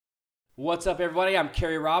What's up, everybody? I'm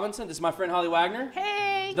Carey Robinson. This is my friend Holly Wagner.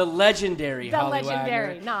 Hey! The legendary Holly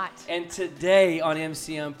legendary, Wagner. not. And today on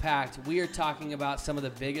MC Unpacked, we are talking about some of the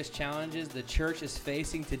biggest challenges the church is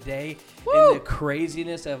facing today in the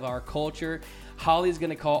craziness of our culture. Holly's going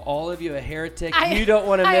to call all of you a heretic. You don't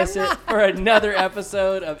want to miss it for another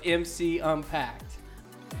episode of MC Unpacked.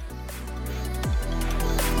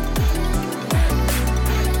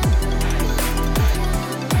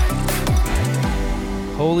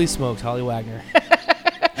 Holy smokes, Holly Wagner.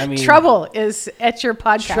 I mean, trouble is at your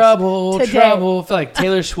podcast. Trouble. I feel like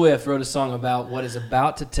Taylor Swift wrote a song about what is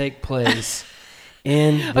about to take place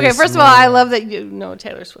in this Okay, first of all, I love that you know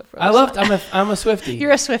Taylor Swift wrote I'm a Swiftie.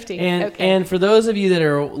 You're a Swiftie. And for those of you that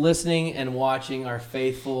are listening and watching are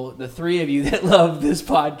faithful, the three of you that love this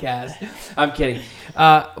podcast, I'm kidding.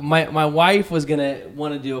 My wife was going to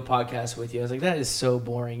want to do a podcast with you. I was like, that is so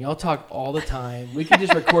boring. Y'all talk all the time. We can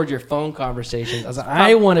just record your phone conversations. I was like,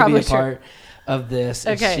 I want to be a part of this.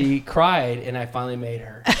 And she cried, and I finally made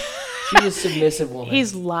her. She is a submissive woman.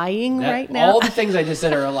 He's lying right now. All the things I just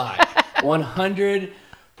said are a lie. 100%.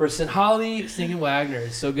 Holly singing Wagner,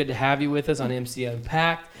 it's so good to have you with us on MC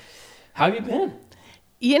Unpacked. How have you been?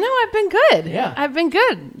 You know, I've been good. Yeah. I've been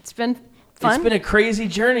good. It's been fun. It's been a crazy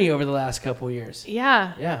journey over the last couple of years.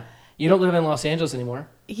 Yeah. Yeah. You don't live in Los Angeles anymore.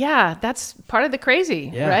 Yeah, that's part of the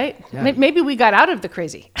crazy, right? Yeah. Maybe we got out of the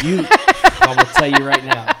crazy. I will tell you right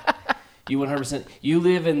now, you 100%. You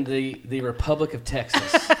live in the Republic of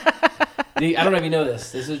Texas. I don't know if you know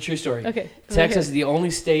this. This is a true story. Okay. Texas is the only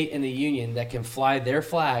state in the union that can fly their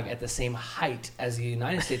flag at the same height as the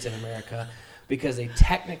United States of America because they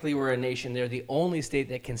technically were a nation. They're the only state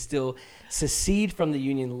that can still secede from the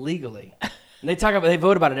union legally. And they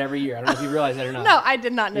vote about it every year. I don't know if you realize that or not. No, I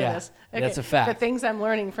did not know this. Okay. That's a fact. The things I'm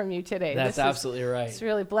learning from you today. That's absolutely right. It's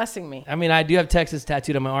really blessing me. I mean, I do have Texas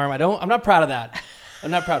tattooed on my arm. I'm not proud of that. I'm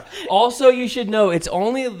not proud. Also, you should know it's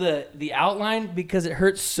only the outline because it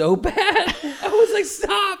hurts so bad. I was like,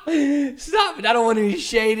 stop. I don't want any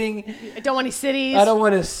shading. I don't want any cities. I don't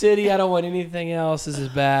want a city. I don't want anything else. This is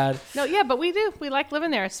bad. No, yeah, but we do. We like living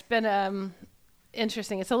there. It's been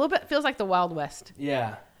interesting. It's a little bit feels like the Wild West.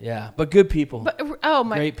 Yeah. But good people. But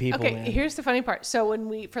great people. Okay, man. Here's the funny part. So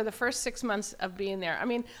for the first 6 months of being there, I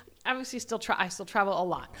mean, obviously I still travel a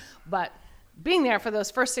lot, but being there for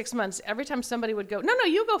those first 6 months, every time somebody would go, no,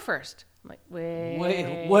 you go first. I'm like,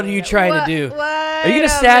 wait, what are you trying to do? Are you going to a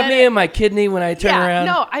stab minute. me in my kidney when I turn around?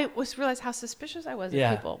 No, I realized how suspicious I was of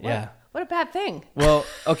people. What a bad thing. Well,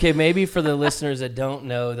 okay, maybe for the listeners that don't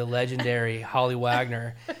know the legendary Holly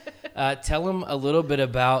Wagner, tell them a little bit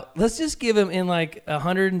about, let's just give them in like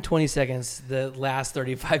 120 seconds the last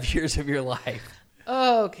 35 years of your life.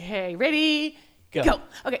 Okay, ready? Go.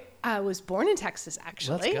 Okay, I was born in Texas,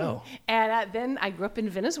 actually. Let's go. And then I grew up in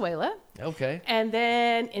Venezuela. Okay. And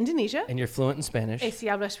then Indonesia. And you're fluent in Spanish. Si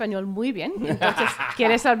hablo español muy bien. Entonces,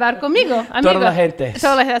 ¿quieres hablar conmigo? Amigo? Toda la gente.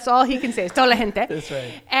 That's all he can say is toda la gente. That's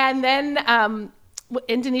right. And then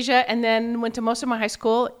Indonesia, and then went to most of my high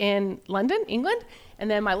school in London, England.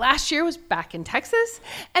 And then my last year was back in Texas.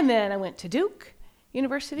 And then I went to Duke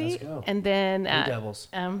University. Let's go. And then Blue Devils.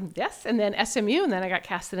 Yes, and then SMU, and then I got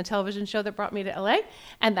cast in a television show that brought me to LA,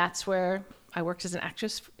 and that's where I worked as an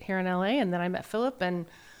actress here in LA. And then I met Philip, and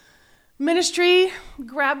ministry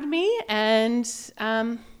grabbed me, and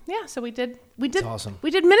so we did. That's awesome. We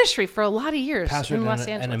did ministry for a lot of years in Los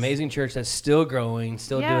Angeles. An amazing church that's still growing,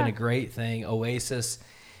 still doing a great thing. Oasis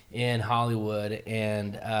in Hollywood,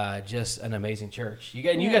 and just an amazing church. You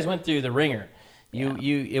guys went through the ringer.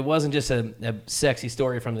 It wasn't just a sexy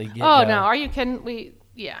story from the get-go. Oh no, are you kidding? We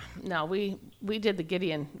did the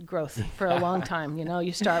Gideon growth for a long time. You know,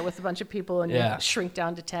 you start with a bunch of people and you shrink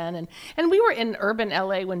down to 10, and we were in urban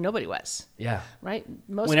LA when nobody was. Yeah. Right.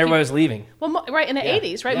 When everybody was leaving. Well, right in the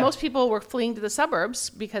 80s, right? Yeah. Most people were fleeing to the suburbs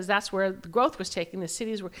because that's where the growth was taking. The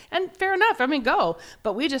cities were, and fair enough. I mean, go.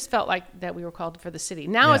 But we just felt like that we were called for the city.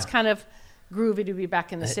 Now it's kind of groovy to be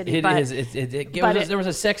back in the city. There was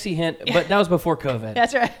a sexy hint, but that was before COVID.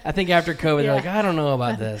 That's right. I think after COVID, they're like, I don't know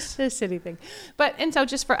about this. The city thing. And so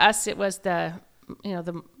just for us, it was the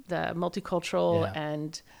multicultural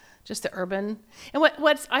and just the urban. And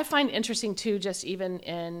what I find interesting too, just even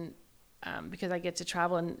in, because I get to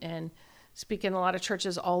travel and speak in a lot of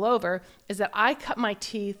churches all over, is that I cut my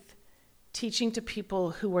teeth teaching to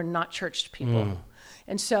people who were not churched people.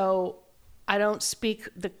 And so I don't speak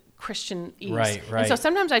the Christianese. Right. And so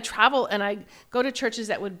sometimes I travel and I go to churches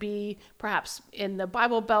that would be perhaps in the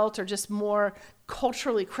Bible Belt or just more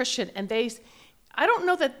culturally Christian, and I don't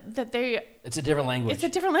know that they. It's a different language. It's a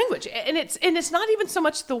different language, and it's not even so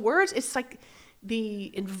much the words. It's like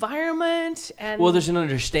the environment and well, there's an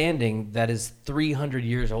understanding that is 300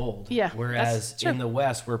 years old. Yeah, Whereas in the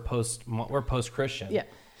West, we're post-Christian. Yeah.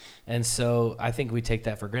 And so I think we take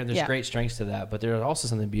that for granted. There's great strengths to that, but there's also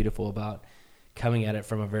something beautiful about coming at it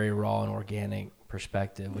from a very raw and organic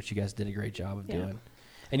perspective, which you guys did a great job of doing.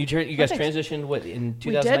 And you guys transitioned in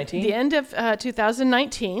 2019? We did. The end of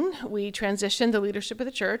 2019, we transitioned the leadership of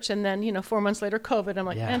the church, and then 4 months later, COVID. I'm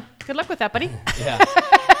like, man, good luck with that, buddy. Yeah.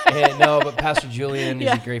 And but Pastor Julian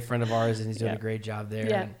is a great friend of ours, and he's doing a great job there.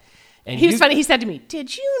 Yeah. And he was funny. He said to me,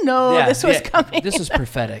 "Did you know this was coming?" This was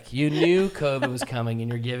prophetic. You knew COVID was coming, and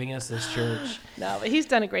you're giving us this church. No, but he's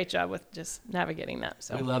done a great job with just navigating that.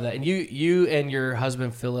 So we love that. And you and your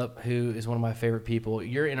husband Philip, who is one of my favorite people,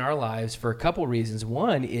 you're in our lives for a couple reasons.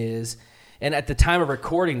 One is, and at the time of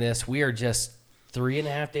recording this, we are just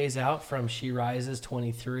 3.5 days out from She Rises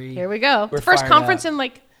 23. Here we go. We're the first conference up.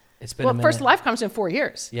 in It's been a minute. first live conference in 4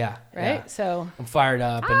 years. Yeah. Right? Yeah. So I'm fired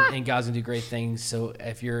up, and God's going to do great things. So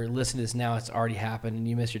if you're listening to this now, it's already happened, and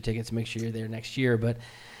you missed your tickets, make sure you're there next year. But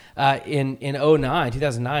in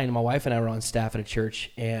 2009, my wife and I were on staff at a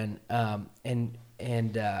church and in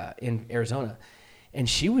Arizona. And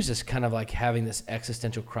she was just kind of like having this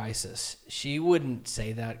existential crisis. She wouldn't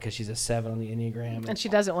say that because she's a 7 on the Enneagram. And she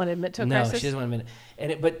doesn't want to admit to a crisis? No, she doesn't want to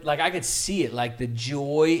admit it. But like I could see it, like the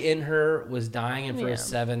joy in her was dying. And for a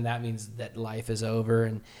 7, that means that life is over.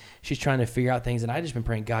 And she's trying to figure out things. And I just been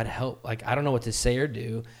praying, God, help. Like, I don't know what to say or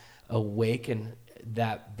do. Awaken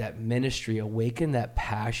that ministry, awaken that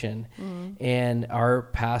passion. And our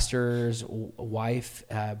pastor's wife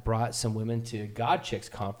brought some women to God Chicks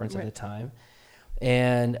conference at the time.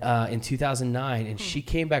 And in 2009, and she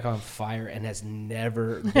came back on fire and has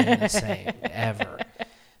never been the same, ever.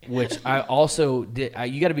 Which I also did.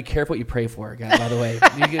 You got to be careful what you pray for, guys, by the way.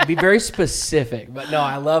 You got to be very specific. But no,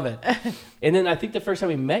 I love it. And then I think the first time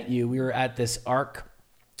we met you, we were at this ARC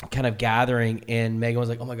kind of gathering, and Megan was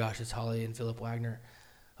like, oh my gosh, it's Holly and Philip Wagner.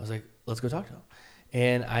 I was like, let's go talk to them.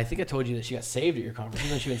 And I think I told you that she got saved at your conference,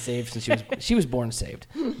 even though she's been saved since she was born saved.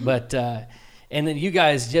 But and then you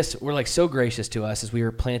guys just were like so gracious to us as we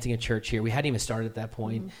were planting a church here. We hadn't even started at that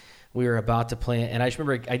point. We were about to plant. And I just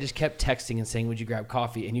remember I just kept texting and saying, would you grab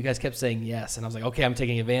coffee? And you guys kept saying yes. And I was like, okay, I'm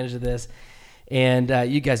taking advantage of this. And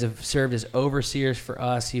you guys have served as overseers for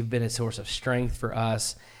us. You've been a source of strength for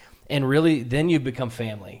us. And really, then you've become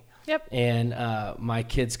family. Yep. And my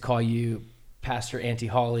kids call you Pastor Auntie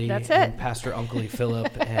Holly. That's and it. Pastor Uncle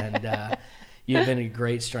Philip. And you've been a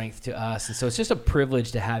great strength to us. And so it's just a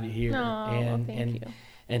privilege to have you here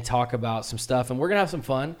and talk about some stuff. And we're going to have some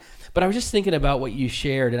fun. But I was just thinking about what you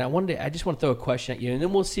shared, and I just want to throw a question at you, and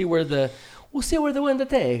then we'll see where the wind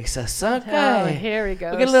takes us. Okay. Oh, here he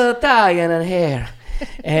goes. We get a little Italian in here.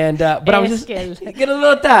 And but I was just get a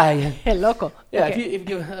little Italian. Hey, loco. Yeah, Okay. if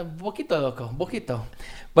you poquito loco, poquito.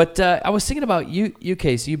 But I was thinking about you,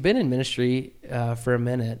 Casey. You've been in ministry for a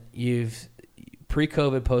minute. You've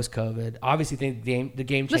pre-COVID, post-COVID. Obviously, think the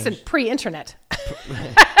game changed. Listen, pre-internet.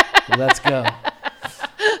 Let's go.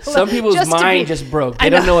 Some people's mind just broke. They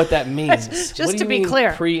don't know what that means. Just to be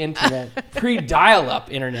clear. Pre-internet,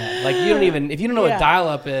 pre-dial-up internet. Like if you don't know what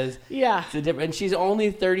dial-up is, it's a different. And she's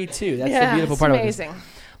only 32. That's the beautiful part of it. Amazing.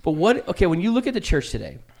 But when you look at the church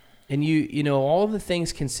today, and you know all the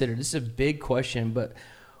things considered, this is a big question, but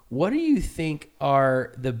what do you think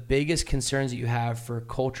are the biggest concerns that you have for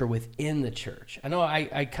culture within the church? I know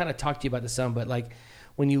I kind of talked to you about this some, but like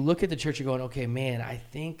when you look at the church, you're going, okay, man, I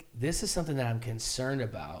think this is something that I'm concerned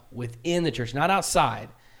about within the church, not outside,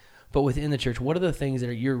 but within the church. What are the things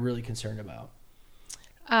that you're really concerned about?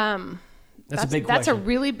 That's a big question. That's a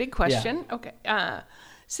really big question. Yeah. Okay.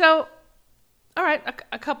 So, all right,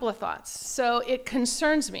 a couple of thoughts. So it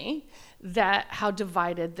concerns me that how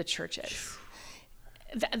divided the church is.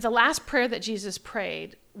 The last prayer that Jesus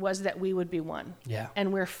prayed was that we would be one. Yeah.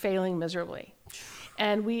 And we're failing miserably.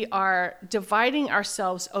 And we are dividing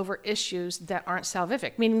ourselves over issues that aren't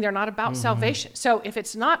salvific, meaning they're not about salvation. So if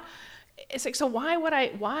it's not, it's like, so why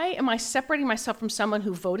am I separating myself from someone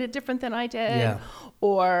who voted different than I did,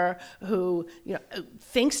 or who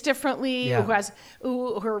thinks differently,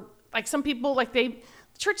 who are like some people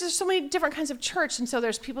church. There's so many different kinds of church, and so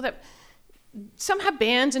there's people that some have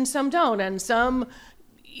bands and some don't, and some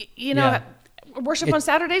worship on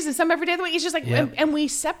Saturdays and some every day of the week. It's just like, and we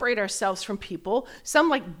separate ourselves from people. Some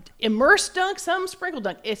like immerse dunk, some sprinkle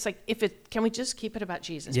dunk. It's like, can we just keep it about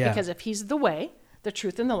Jesus? Yeah. Because if he's the way, the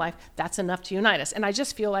truth, and the life, that's enough to unite us. And I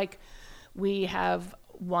just feel like we have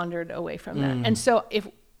wandered away from that. And so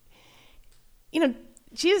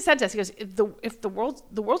Jesus said to us, he goes, if the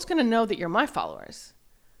world's going to know that you're my followers,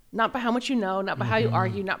 not by how much you know, not by how you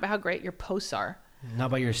argue, not by how great your posts are,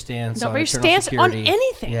 Not by your stance. Not on by your eternal stance security. on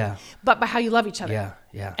anything. Yeah. But by how you love each other. Yeah.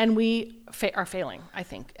 Yeah. And we are failing, I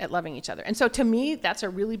think, at loving each other. And so to me, that's a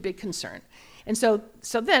really big concern. And so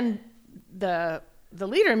then the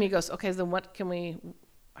leader in me goes, okay, then how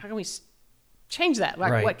can we change that?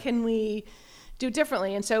 Like, right. What can we do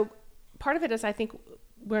differently? And so part of it is I think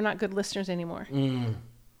we're not good listeners anymore.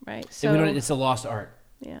 Right? So it's a lost art.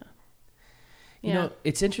 Yeah. You know,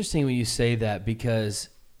 it's interesting when you say that because,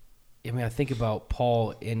 I think about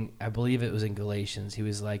Paul I believe it was in Galatians. He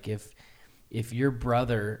was like, if your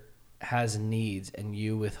brother has needs and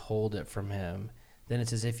you withhold it from him, then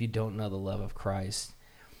it's as if you don't know the love of Christ.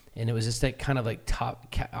 And it was just that kind of like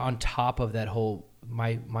on top of that whole,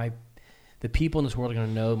 the people in this world are going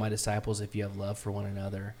to know my disciples if you have love for one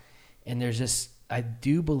another. And there's just, I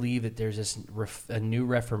do believe that there's this a new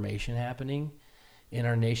reformation happening in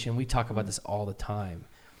our nation. We talk about this all the time.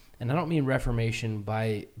 And I don't mean reformation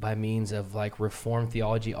by means of like reformed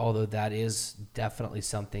theology, although that is definitely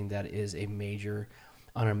something that is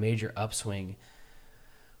on a major upswing.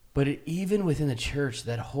 But even within the church,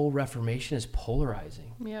 that whole reformation is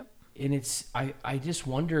polarizing. Yep. And I just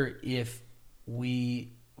wonder if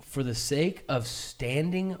we, for the sake of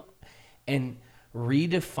standing and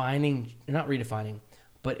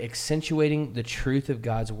but accentuating the truth of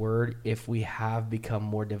God's word, if we have become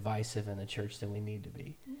more divisive in the church than we need to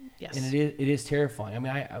be. Yes. And it is terrifying.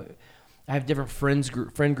 I have different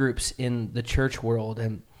friend groups in the church world,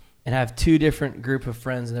 and I have two different group of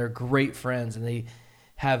friends, and they're great friends, and they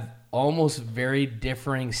have almost very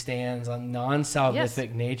differing stands on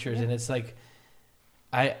non-salvific natures, and it's like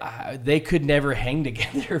they could never hang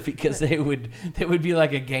together because they would be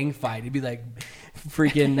like a gang fight. It'd be like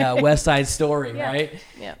freaking West Side Story, right?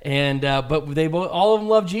 Yeah. And but all of them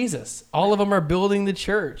love Jesus. All of them are building the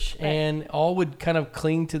church, and all would kind of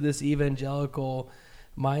cling to this evangelical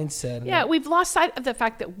mindset. Yeah, we've lost sight of the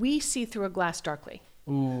fact that we see through a glass darkly.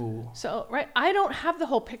 Ooh. So, right, I don't have the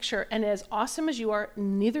whole picture, and as awesome as you are,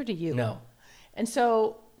 neither do you. No. And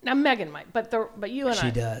so now Megan might, but you and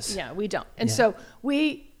she does. Yeah, we don't. And so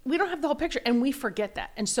we don't have the whole picture, and we forget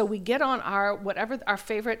that. And so we get on whatever our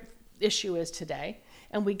favorite issue is today,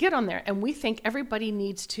 and we get on there, and we think everybody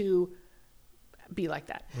needs to be like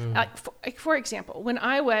that. For example, when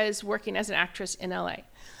I was working as an actress in LA,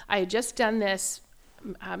 I had just done this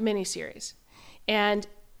miniseries, and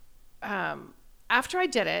after I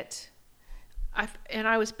did it,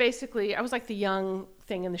 I was like the young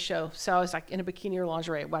thing in the show. So I was like in a bikini or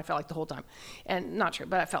lingerie, what I felt like the whole time. And not true,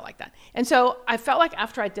 but I felt like that. And so I felt like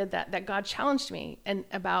after I did that God challenged me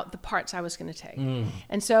about the parts I was going to take.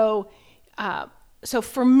 And so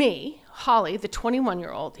for me, Holly, the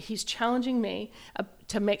 21-year-old, he's challenging me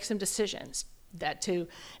to make some decisions. Now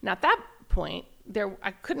at that point,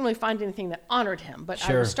 I couldn't really find anything that honored him, but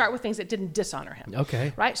I would start with things that didn't dishonor him.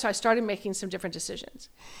 Okay. Right? So I started making some different decisions.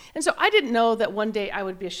 And so I didn't know that one day I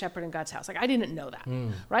would be a shepherd in God's house. Like, I didn't know that.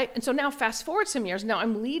 Right? And so now fast forward some years, now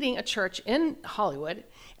I'm leading a church in Hollywood,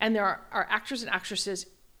 and there are actors and actresses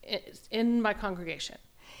in my congregation.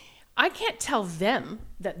 I can't tell them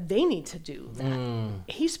that they need to do that.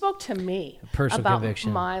 He spoke to me about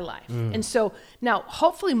conviction. My life. And so now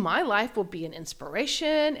hopefully my life will be an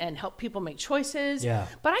inspiration and help people make choices. Yeah.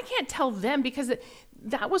 But I can't tell them because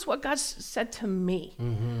that was what God said to me.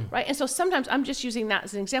 Right? And so sometimes I'm just using that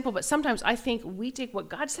as an example, but sometimes I think we take what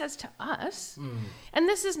God says to us, and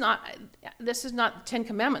this is not 10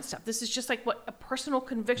 Commandments stuff. This is just like what a personal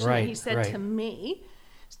conviction that he said to me,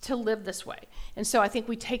 to live this way. And so I think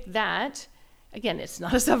we take that, again, it's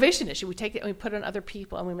not a salvation issue. We take it and we put it on other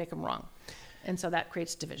people and we make them wrong. And so that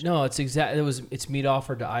creates division. No, it's meat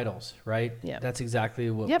offered to idols, right? Yeah. That's exactly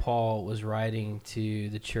what Paul was writing to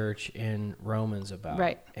the church in Romans about.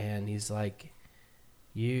 Right. And he's like,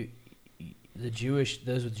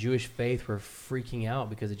 those with Jewish faith were freaking out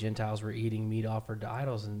because the Gentiles were eating meat offered to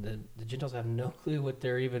idols, and the Gentiles have no clue what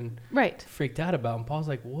they're even freaked out about. And Paul's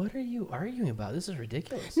like, what are you arguing about? This is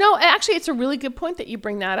ridiculous. No, actually, it's a really good point that you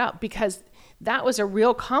bring that up, because that was a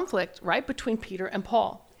real conflict, right, between Peter and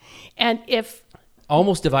Paul. And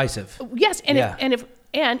almost divisive. Yes,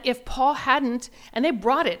 and if Paul hadn't, and they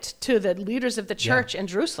brought it to the leaders of the church in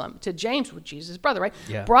Jerusalem, to James, with Jesus' brother, right?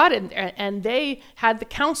 Yeah. Brought it, and they had the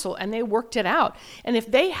council, and they worked it out. And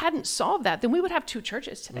if they hadn't solved that, then we would have two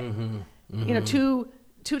churches today. You know,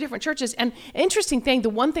 two different churches. And an interesting thing, the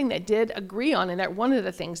one thing they did agree on, and that one of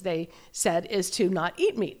the things they said is to not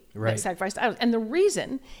eat meat that sacrificed to idols. And the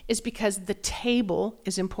reason is because the table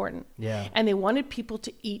is important. Yeah. And they wanted people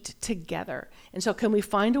to eat together. And so can we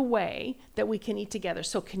find a way that we can eat together?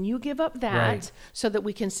 So can you give up that so that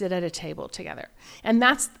we can sit at a table together? And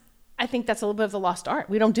I think that's a little bit of the lost art.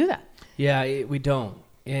 We don't do that. Yeah, we don't.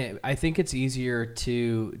 I think it's easier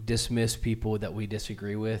to dismiss people that we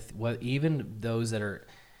disagree with. Even those that are,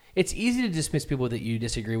 it's easy to dismiss people that you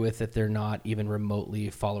disagree with if they're not even remotely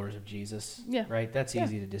followers of Jesus. Yeah. Right? That's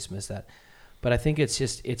easy to dismiss that. But I think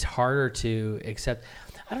it's harder to accept.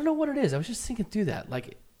 I don't know what it is. I was just thinking through that.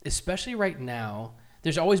 Like, especially right now,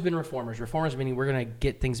 there's always been reformers. Reformers meaning we're going to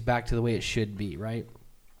get things back to the way it should be, right?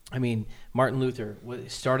 I mean, Martin Luther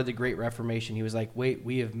started the Great Reformation. He was like, wait,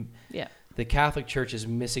 the Catholic Church is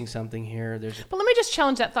missing something here. But let me just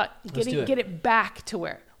challenge that thought. Get it back to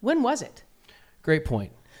where? When was it? Great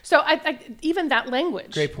point. So I even that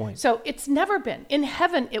language. Great point. So it's never been. In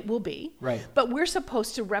heaven it will be. Right. But we're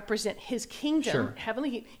supposed to represent his kingdom,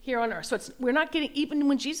 heavenly here on earth. So we're not getting, even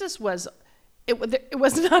when Jesus was, it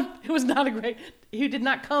was not a great, he did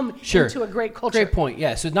not come into a great culture. Great point.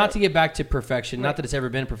 Yeah. So not to get back to perfection, not that it's ever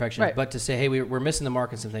been perfection, but to say, hey, we're missing the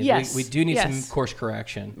mark on some things. Yes. We do need some course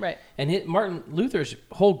correction. Right. And Martin Luther's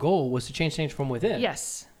whole goal was to change things from within.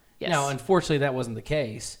 Yes. Now, unfortunately, that wasn't the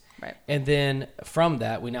case. Right. And then from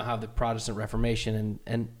that, we now have the Protestant Reformation,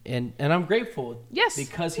 and I'm grateful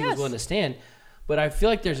because he was willing to stand. But I feel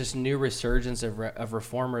like there's this new resurgence of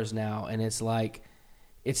reformers now, and it's like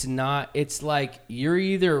you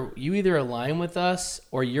either align with us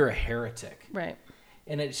or you're a heretic. Right.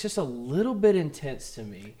 And it's just a little bit intense to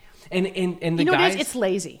me. And the guys, it's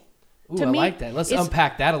lazy. Ooh, I like that. Let's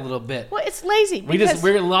unpack that a little bit. Well, it's lazy. We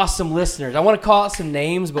lost some listeners. I want to call out some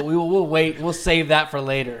names, but we'll wait. We'll save that for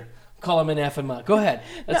later. Call them anathema. Go ahead.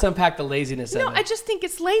 Let's unpack the laziness of it. No, I just think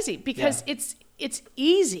it's lazy because it's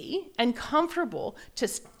easy and comfortable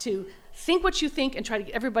to think what you think and try to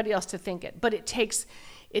get everybody else to think it. But it takes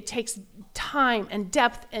time and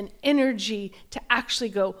depth and energy to actually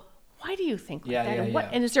go, why do you think like that?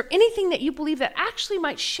 And is there anything that you believe that actually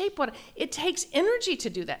might shape what? It takes energy to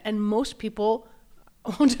do that, and most people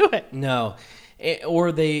won't do it. No.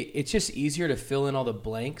 It's just easier to fill in all the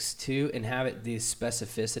blanks too and have the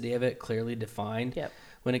specificity of it clearly defined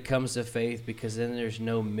when it comes to faith, because then there's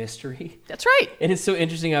no mystery. That's right. And it's so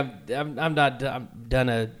interesting. I've done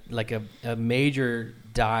a major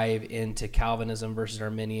dive into Calvinism versus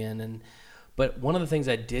Arminian, but one of the things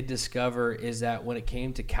I did discover is that when it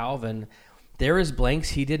came to Calvin, there was blanks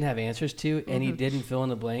he didn't have answers to, and he didn't fill in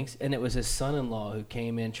the blanks, and it was his son-in-law who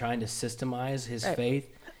came in trying to systemize his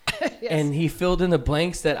faith. And he filled in the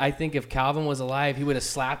blanks that I think if Calvin was alive, he would have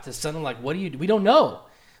slapped his son like, we don't know.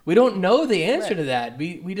 We don't know the answer to that.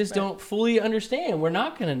 We just don't fully understand. We're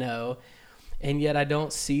not going to know. And yet I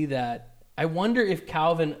don't see that. I wonder if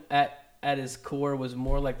Calvin at his core was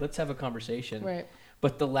more like, let's have a conversation. Right.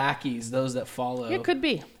 But the lackeys, those that follow, it could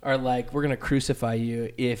be, are like, we're going to crucify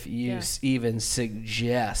you if you even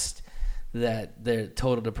suggest that the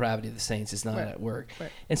total depravity of the saints is not at work.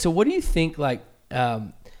 Right. And so what do you think, like,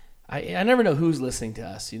 I never know who's listening to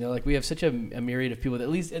us. Like we have such a myriad of people that, at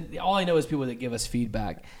least all I know is people that give us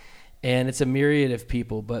feedback, and it's a myriad of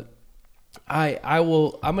people. But I'm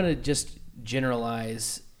going to just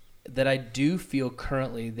generalize that I do feel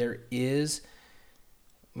currently there is,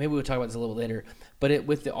 maybe we'll talk about this a little later, but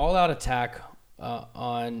with the all-out attack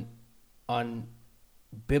on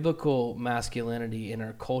biblical masculinity in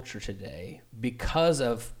our culture today because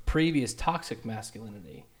of previous toxic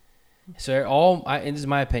masculinity. So and this is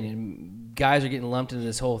my opinion, guys are getting lumped into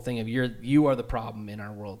this whole thing of you are the problem in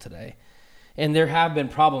our world today. And there have been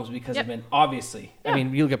problems because of men, obviously. I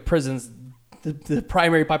mean, you look at prisons, the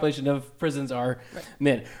primary population of prisons are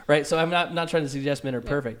men, right? So I'm not trying to suggest men are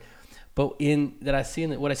perfect. But what I see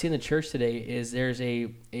in the church today is there's a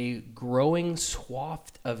growing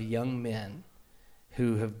swath of young men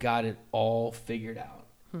who have got it all figured out.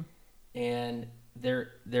 And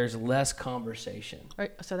there's less conversation.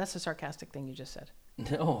 Right, so that's a sarcastic thing you just said.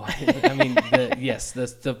 No, I mean,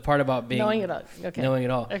 the part about being knowing it all. Okay. Knowing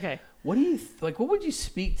it all. Okay. What do you what would you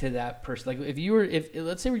speak to that person? Like if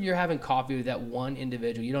let's say you're having coffee with that one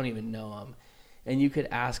individual, you don't even know them, and you could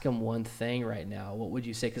ask them one thing right now, what would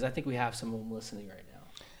you say? Because I think we have some of them listening right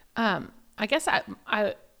now. I guess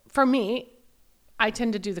for me, I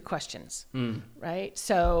tend to do the questions, right?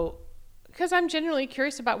 So. Because I'm genuinely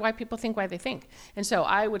curious about why people think why they think. And so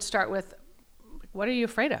I would start with, what are you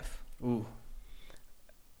afraid of? Ooh.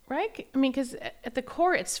 Right? I mean, because at the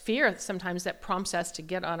core, it's fear sometimes that prompts us to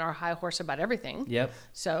get on our high horse about everything. Yep.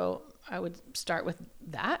 So I would start with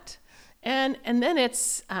that. And then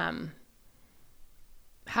it's,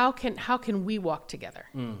 how can we walk together?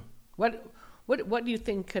 What do you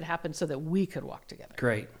think could happen so that we could walk together?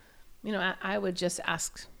 Great. I would just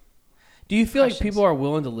ask. Do you feel like people are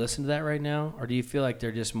willing to listen to that right now? Or do you feel like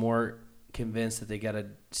they're just more convinced that they got to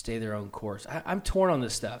stay their own course? I'm torn on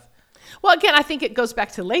this stuff. Well, again, I think it goes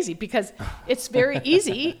back to lazy because it's very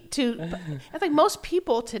easy I think most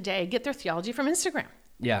people today get their theology from Instagram.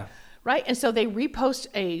 Yeah. Right? And so they repost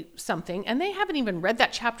something and they haven't even read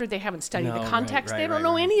that chapter. They haven't studied the context. They don't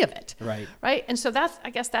know any of it. Right. Right? And so I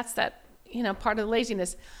guess that's that, part of the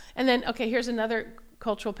laziness. And then, okay, here's another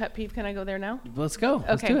cultural pet peeve. Can I go there now? Let's go. Okay.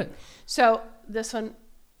 Let's do it. So this one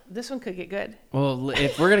could get good. Well,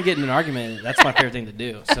 if we're going to get in an argument, that's my favorite thing to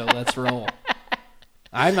do. So let's roll.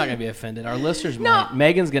 I'm not going to be offended. Our listeners might.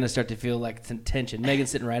 Megan's going to start to feel like tension. Megan's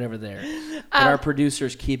sitting right over there. But our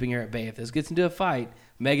producer's keeping her at bay. If this gets into a fight,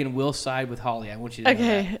 Megan will side with Holly. I want you to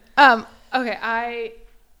know that. Okay.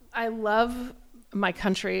 I love my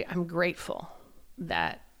country. I'm grateful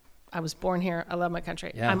that I was born here. I love my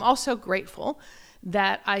country. Yeah. I'm also grateful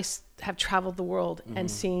that I have traveled the world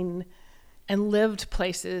and seen and lived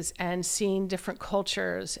places and seen different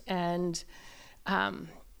cultures and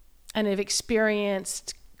have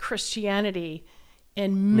experienced Christianity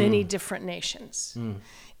in many different nations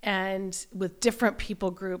and with different people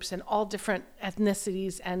groups and all different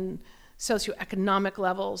ethnicities and socioeconomic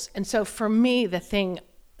levels. And so for me, the thing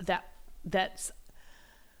that's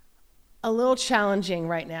a little challenging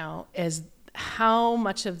right now is how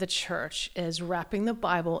much of the church is wrapping the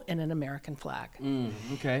Bible in an American flag.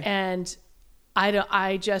 Okay. And I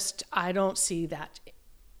don't see that.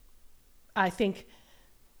 I think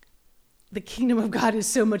the kingdom of God is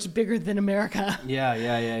so much bigger than America. Yeah.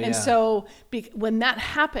 And so when that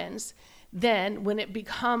happens, then when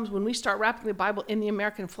we start wrapping the Bible in the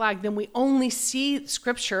American flag, then we only see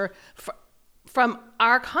scripture from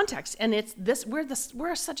our context. And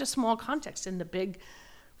we're such a small context in the big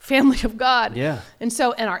family of God. Yeah. And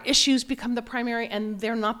our issues become the primary, and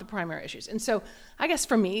they're not the primary issues. And so I guess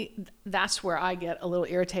for me, that's where I get a little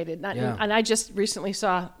irritated. And I just recently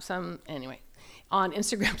saw on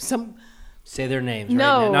Instagram, say their names.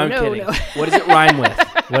 No, right now. I'm kidding. What does it rhyme with?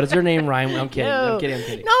 What does their name rhyme with? I'm kidding. I'm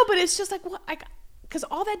kidding. No, but it's just like, because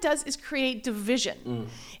all that does is create division.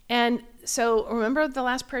 And so remember the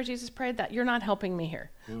last prayer Jesus prayed? That you're not helping me here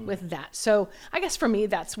with that. So I guess for me,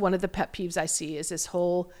 that's one of the pet peeves I see is this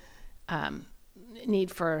whole need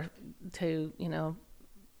to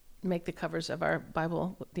make the covers of our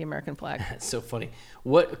Bible the American flag. That's so funny.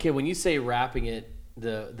 When you say wrapping it,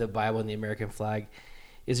 the Bible and the American flag,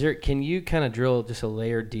 can you kind of drill just a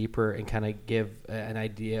layer deeper and kind of give an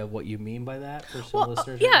idea of what you mean by that for some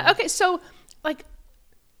listeners? Yeah. Okay. So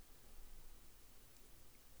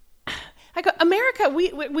America,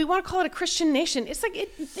 we want to call it a Christian nation. It's like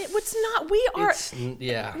it's not. We're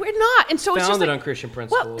not. And so it's just founded on Christian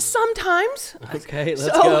principles. Well, sometimes. Okay, let's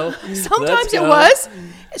go. Sometimes it was.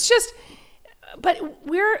 It's just, but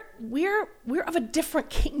we're of a different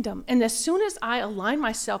kingdom. And as soon as I align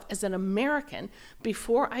myself as an American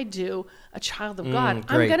before I do a child of God,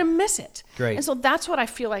 I'm going to miss it. Great. And so that's what I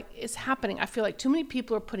feel like is happening. I feel like too many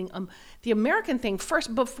people are putting the American thing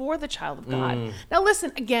first before the child of God. Now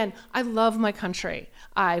listen, again, I love my country.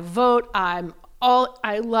 I vote. I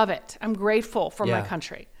love it. I'm grateful for my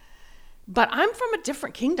country. But I'm from a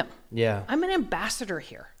different kingdom. Yeah. I'm an ambassador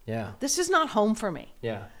here. Yeah. This is not home for me.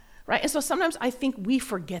 Yeah. Right? And so sometimes I think we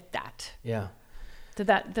forget that. Yeah. Did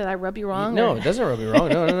I rub you wrong? No, it doesn't rub you wrong.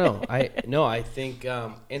 No. I think,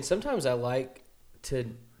 and sometimes I like to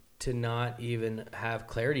not even have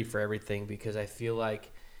clarity for everything, because I feel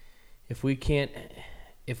like if we can't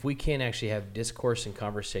actually have discourse and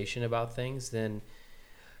conversation about things, then,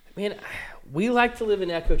 man, we like to live in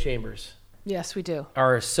echo chambers. Yes, we do.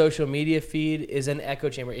 Our social media feed is an echo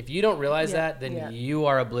chamber. If you don't realize that, then you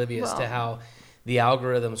are oblivious to how the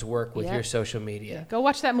algorithms work with your social media. Yeah. Go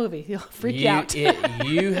watch that movie. You'll freak out.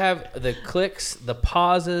 You have the clicks, the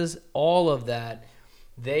pauses, all of that.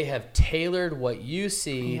 They have tailored what you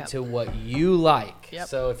see to what you like. Yep.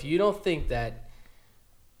 So if you don't think that,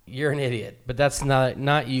 you're an idiot. But that's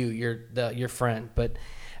not you. You're your friend. But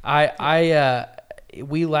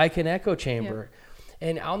we like an echo chamber. Yep.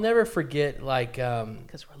 And I'll never forget,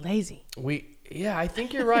 because we're lazy. I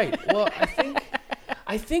think you're right. Well, I think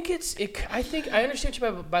I understand what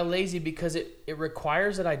you mean by lazy, because it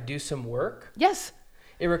requires that I do some work. Yes.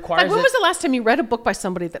 It requires. When was the last time you read a book by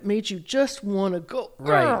somebody that made you just want to go?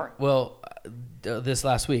 Right. Well, this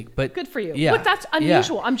last week, but good for you. Yeah. But that's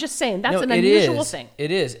unusual. I'm just saying that's an unusual thing.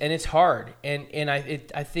 It is, and it's hard. And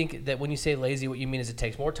I think that when you say lazy, what you mean is it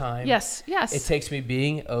takes more time. Yes. It takes me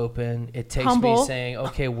being open. It takes humble. me saying,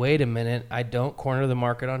 okay, wait a minute. I don't corner the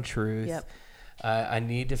market on truth. Yep. I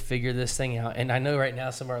need to figure this thing out. And I know right now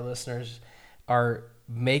some of our listeners are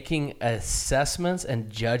making assessments and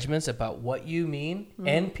judgments about what you mean,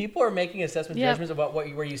 and people are making assessments and judgments about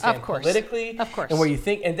where you stand politically, and where you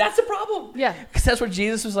think, and that's a problem. Yeah, because that's what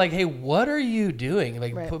Jesus was like. Hey, what are you doing?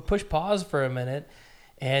 Like, push pause for a minute,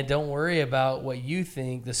 and don't worry about what you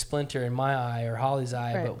think, the splinter in my eye or Holly's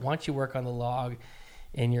eye, but once you work on the log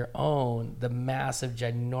in your own, the massive,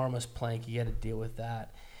 ginormous plank, you got to deal with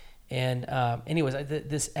that. And anyways,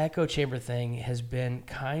 this echo chamber thing has been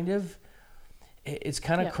kind of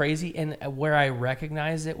crazy. And where I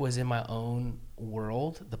recognized it was in my own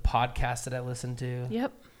world, the podcasts that I listen to,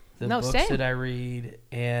 the books that I read.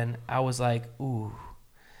 And I was like, ooh,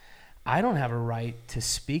 I don't have a right to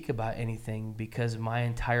speak about anything because my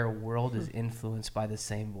entire world is influenced by the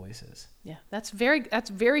same voices. Yeah, that's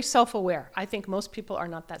very self-aware. I think most people are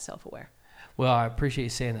not that self-aware. Well, I appreciate you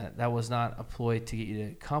saying that. That was not a ploy to get you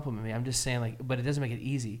to compliment me. I'm just saying, but it doesn't make it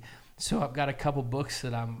easy. So I've got a couple books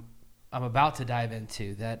that I'm about to dive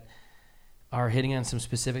into that are hitting on some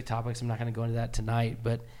specific topics. I'm not going to go into that tonight,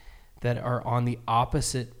 but that are on the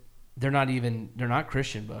opposite. They're not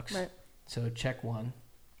Christian books. Right. So check one.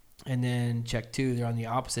 And then check two, they're on the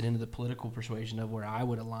opposite end of the political persuasion of where I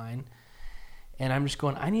would align. And I'm just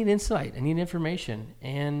going, I need insight. I need information.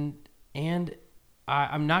 And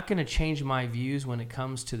I'm not going to change my views when it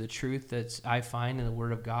comes to the truth that I find in the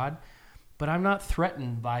Word of God, but I'm not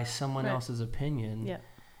threatened by someone else's opinion. Yeah.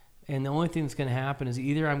 And the only thing that's going to happen is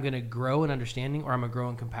either I'm going to grow in understanding or I'm going to grow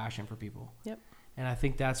in compassion for people. Yep. And I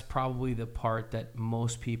think that's probably the part that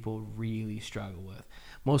most people really struggle with.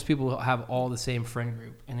 Most people have all the same friend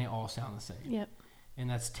group and they all sound the same. Yep. And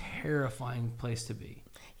that's a terrifying place to be.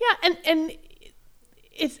 Yeah, and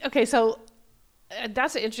it's okay, so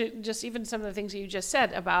that's just even some of the things that you just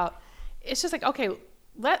said about, it's just like, okay,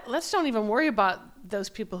 let's don't even worry about those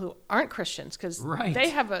people who aren't Christians because they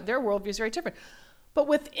have their worldview is very different. But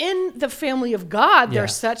within the family of God,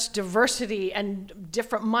 there's such diversity and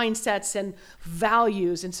different mindsets and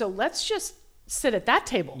values. And so let's just sit at that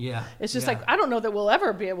table. Yeah. It's just like, I don't know that we'll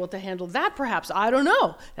ever be able to handle that perhaps. I don't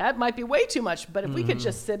know. That might be way too much. But if we could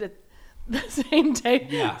just sit at the same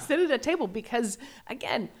table, sit at a table, because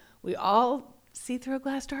again, we all see through a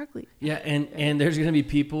glass darkly. Yeah, and there's going to be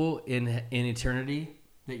people in eternity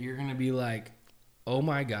that you're going to be like, oh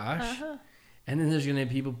my gosh. Uh-huh. And then there's going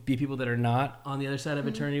to be people that are not on the other side of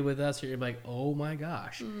eternity with us. You're like, oh my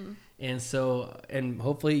gosh. Mm-hmm. And so, and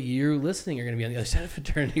hopefully you listening are going to be on the other side of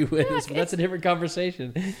eternity with us. But that's a different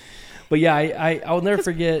conversation. But yeah, I'll never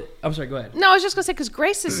forget. I'm sorry, go ahead. No, I was just going to say, because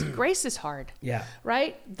grace is hard. Yeah.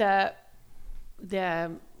 Right? The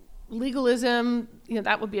legalism,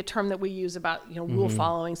 that would be a term that we use about, rule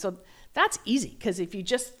following. So that's easy, because if you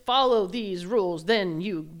just follow these rules, then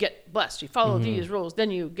you get blessed. You follow these rules,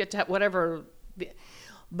 then you get to have whatever.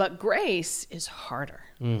 But grace is harder.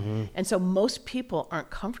 Mm-hmm. And so most people aren't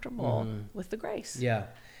comfortable with the grace. Yeah.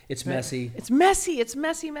 It's messy. It's messy.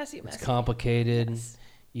 It's complicated. Yes.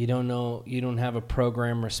 You don't know. You don't have a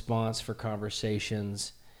program response for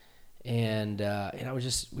conversations. And I was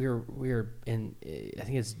just, we were in, I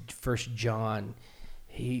think it's 1 John.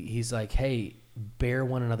 He's like, hey, bear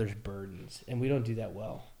one another's burdens. And we don't do that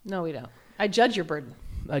well. No, we don't. I judge your burden.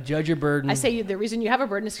 I judge your burden. I say the reason you have a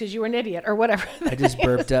burden is because you were an idiot or whatever. I just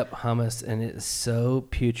burped up hummus and it's so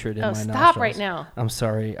putrid in my nostrils. Stop right now. I'm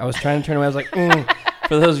sorry. I was trying to turn away. I was like,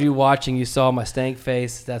 For those of you watching, you saw my stank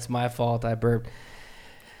face. That's my fault. I burped.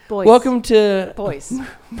 Boys. Welcome to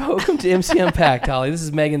MC Unpacked, Holly. This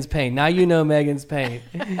is Megan's pain. Now you know Megan's pain.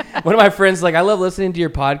 One of my friends I love listening to your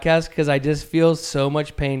podcast because I just feel so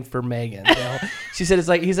much pain for Megan. He said it's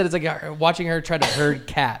like watching her try to herd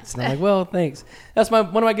cats. And I'm like, well, thanks. That's one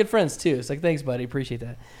of my good friends too. It's like, thanks, buddy. Appreciate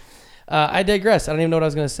that. I digress. I don't even know what I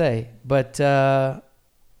was going to say, but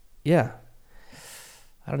yeah.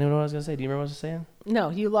 I don't even know what I was going to say. Do you remember what I was saying? No,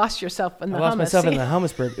 you lost yourself in the hummus. I lost myself in the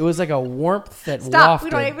hummus burp. It was like a warmth that wafted. Stop.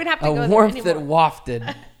 We don't even have to go there anymore. A warmth that wafted.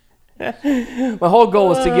 My whole goal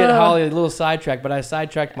was to get Holly a little sidetracked, but I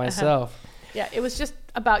sidetracked myself. Yeah, it was just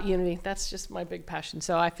about unity. That's just my big passion.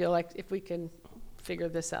 So I feel like if we can figure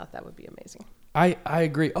this out, that would be amazing. I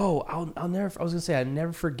agree. Oh, I'll never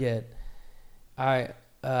forget. Megan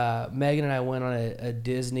and I went on a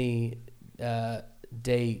Disney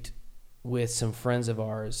date with some friends of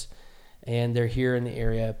ours, and they're here in the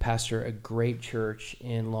area, pastor a great church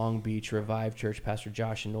in Long Beach, Revive Church, Pastor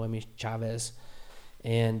Josh and Noemi Chavez,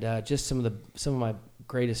 and just some of my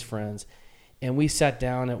greatest friends. And we sat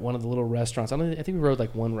down at one of the little restaurants. I think we rode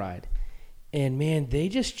like one ride, and man, they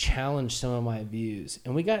just challenged some of my views.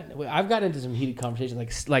 And I've got into some heated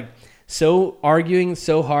conversations, like arguing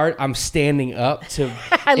so hard, I'm standing up to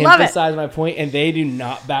emphasize my point, and they do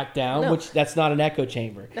not back down, which that's not an echo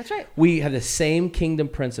chamber. That's right. We have the same kingdom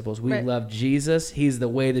principles. We love Jesus. He's the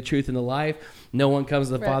way, the truth, and the life. No one comes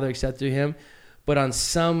to the Father except through him. But on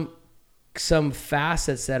some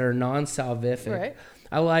facets that are non-salvific,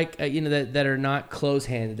 I like, that are not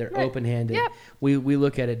close-handed. They're open-handed. Yep. We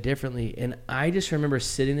look at it differently. And I just remember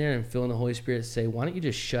sitting there and feeling the Holy Spirit say, why don't you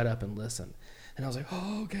just shut up and listen? And I was like,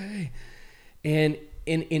 oh, okay. And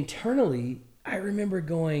internally, I remember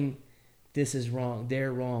going, this is wrong.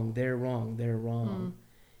 They're wrong. They're wrong. They're wrong.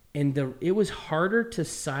 And it was harder to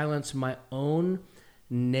silence my own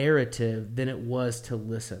narrative than it was to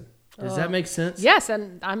listen. Does that make sense? Yes.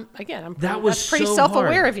 And I'm pretty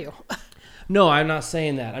self-aware of you. No, I'm not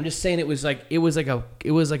saying that. I'm just saying it was like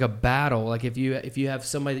a battle. Like if you have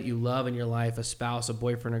somebody that you love in your life, a spouse, a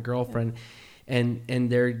boyfriend, a girlfriend, and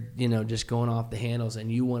they're just going off the handles,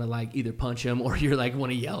 and you want to like either punch them or you're like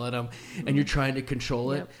want to yell at them, and you're trying to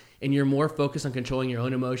control it, and you're more focused on controlling your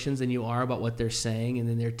own emotions than you are about what they're saying, and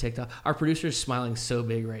then they're ticked off. Our producer is smiling so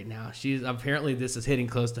big right now. She's apparently this is hitting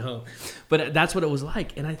close to home, but that's what it was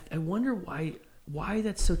like, and I wonder why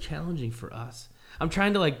that's so challenging for us. I'm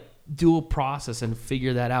trying to like dual process and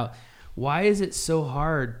figure that out. Why is it so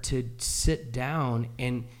hard to sit down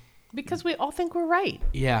and? Because we all think we're right.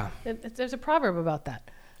 Yeah. There's a proverb about that,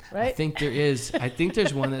 right? I think there is. I think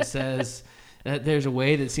there's one that says that there's a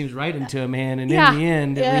way that seems right unto a man, and in the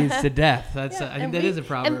end, it leads to death. I think that is a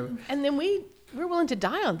proverb. And then we're willing to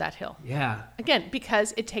die on that hill. Yeah. Again,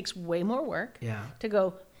 because it takes way more work to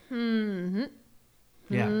go, and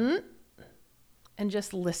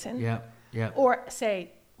just listen. Yeah. Yeah. Or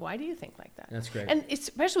say, why do you think like that? That's great. And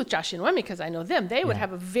especially with Josh and Wemmy, because I know them, they would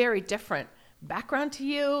have a very different background to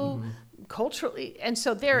you culturally, and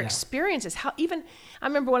so their experiences, I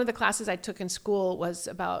remember one of the classes I took in school was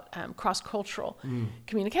about cross-cultural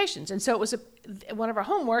communications, and so it was one of our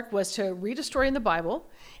homework was to read a story in the Bible,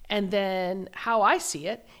 and then how I see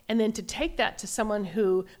it, and then to take that to someone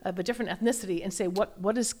who of a different ethnicity and say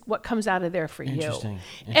what comes out of there for you.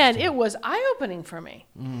 And it was eye-opening for me.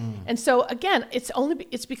 And so again,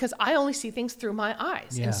 it's because I only see things through my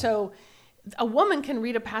eyes, and so a woman can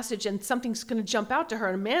read a passage and something's going to jump out to her,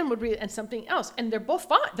 and a man would read it and something else, and they're both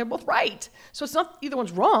fine. They're both right. So it's not either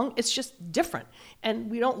one's wrong. It's just different. And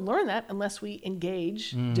we don't learn that unless we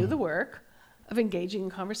engage, do the work of engaging in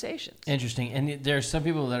conversations. Interesting. And there are some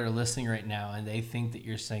people that are listening right now, and they think that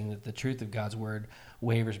you're saying that the truth of God's word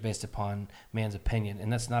wavers based upon man's opinion,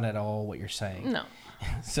 and that's not at all what you're saying. No.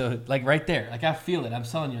 So like right there, like I feel it. I'm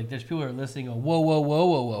telling you, like there's people who are listening and go, whoa, whoa, whoa,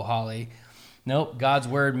 whoa, whoa, Holly. Nope, God's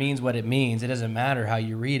word means what it means. It doesn't matter how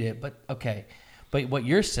you read it. But okay, but what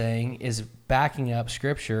you're saying is backing up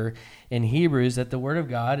Scripture in Hebrews that the word of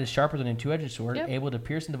God is sharper than a two-edged sword, able to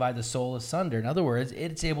pierce and divide the soul asunder. In other words,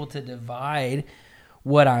 it's able to divide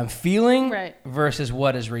what I'm feeling versus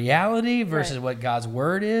what is reality versus what God's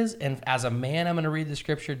word is. And as a man, I'm going to read the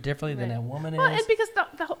Scripture differently than a woman is. And because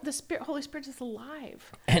the Holy Spirit is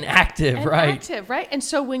alive. And active, right? And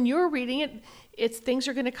so when you're reading it, things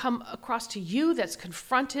are going to come across to you that's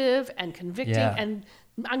confrontive and convicting. And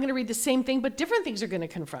I'm going to read the same thing, but different things are going to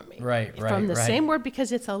confront me. From the same word,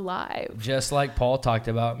 because it's alive. Just like Paul talked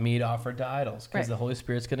about meat offered to idols, because the Holy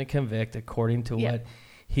Spirit's going to convict according to what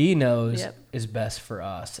he knows is best for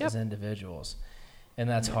us as individuals. And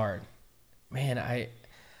that's hard. Man, I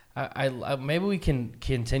maybe we can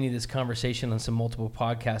continue this conversation on some multiple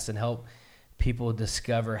podcasts and help people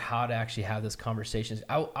discover how to actually have those conversations.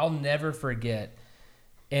 I'll never forget,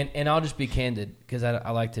 and I'll just be candid because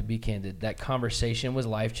I like to be candid. That conversation was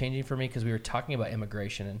life-changing for me because we were talking about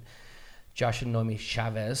immigration, and Josh and Noemi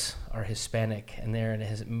Chavez are Hispanic, and they're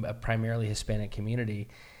in a primarily Hispanic community,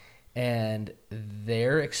 and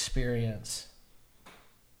their experience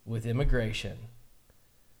with immigration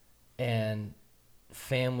and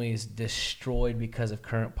families destroyed because of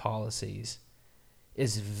current policies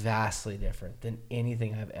is vastly different than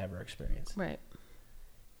anything I've ever experienced. Right.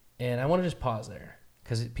 And I want to just pause there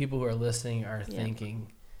because people who are listening are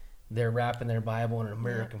thinking they're wrapping their Bible in an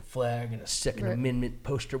American flag and a Second Amendment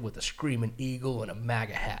poster with a screaming eagle and a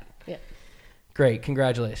MAGA hat. Yeah. Great.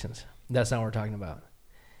 Congratulations. That's not what we're talking about.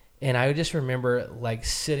 And I just remember like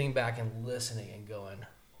sitting back and listening and going,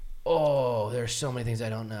 oh, there's so many things I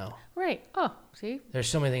don't know. Right. Oh, see? There's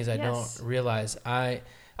so many things I don't realize.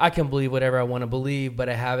 I can believe whatever I want to believe, but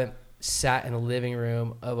I haven't sat in the living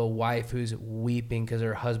room of a wife who's weeping because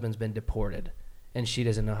her husband's been deported and she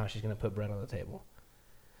doesn't know how she's going to put bread on the table.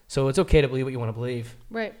 So it's okay to believe what you want to believe.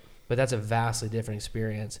 Right. But that's a vastly different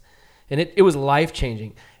experience. And it was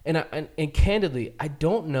life-changing. And candidly, I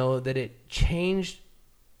don't know that it changed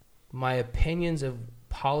my opinions of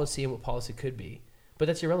policy and what policy could be, but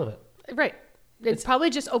that's irrelevant. Right. It's probably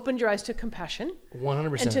just opened your eyes to compassion.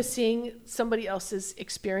 100%. And to seeing somebody else's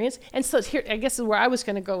experience. And so here, I guess where I was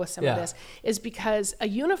going to go with some of this is because a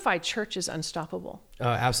unified church is unstoppable.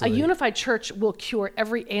 Absolutely. A unified church will cure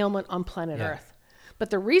every ailment on planet Earth. But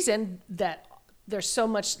the reason that there's so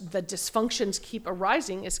much, the dysfunctions keep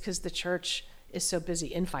arising is because the church is so busy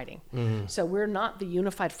infighting. So we're not the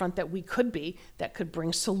unified front that we could be, that could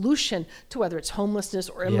bring solution to whether it's homelessness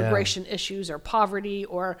or immigration issues or poverty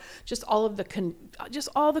or just all of the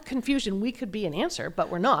all the confusion. We could be an answer, but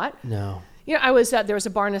we're not. No. You know, I was there was a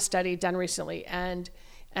Barna study done recently, and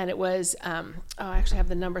it was I actually have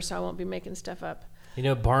the number, so I won't be making stuff up. You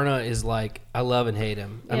know, Barna is like, I love and hate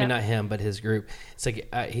him. I mean, not him, but his group. It's like,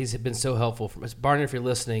 he's been so helpful for us. Barna, if you're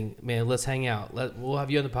listening, man, let's hang out. We'll have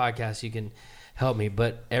you on the podcast. You can help me.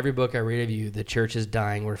 But every book I read of you, the church is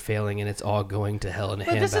dying, we're failing, and it's all going to hell in a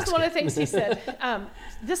handbasket. But this is one of the things he said.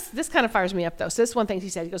 This kind of fires me up, though. So this is one thing he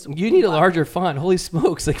said. He goes, you need a larger font. Holy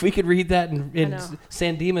smokes. Like, we could read that in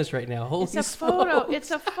San Dimas right now. Holy smokes.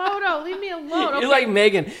 It's a photo. Leave me alone. Okay. You're like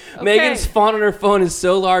Megan. Okay. Megan's font on her phone is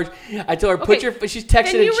so large. I told her, she's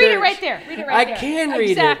texting Then you in church. read it right there. Read it right there. I can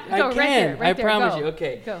read it. I right can. There, I promise Go. you.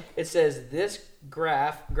 Okay. Go. It says this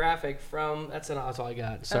graphic from, that's all I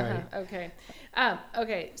got. Sorry. Okay.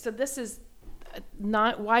 Okay. So this is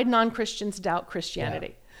why non-Christians doubt Christianity.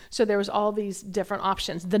 Yeah. So there was all these different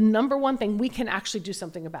options. The number one thing we can actually do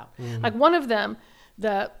something about, like one of them,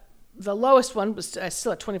 the lowest one was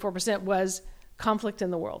still at 24%, was conflict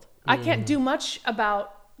in the world. I can't do much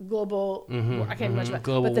about global. I can't do much about.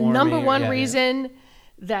 Global but the warming, number one reason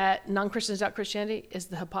that non-Christians doubt Christianity is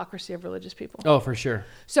the hypocrisy of religious people. Oh, for sure.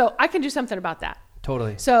 So I can do something about that.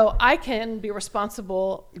 Totally. So I can be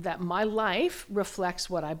responsible that my life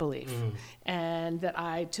reflects what I believe and that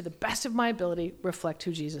I, to the best of my ability, reflect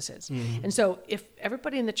who Jesus is. And so if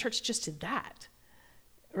everybody in the church just did that,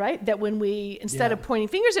 right? That when we, instead of pointing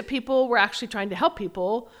fingers at people, we're actually trying to help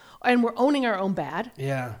people and we're owning our own bad.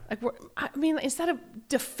 Yeah. Like instead of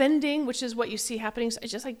defending, which is what you see happening,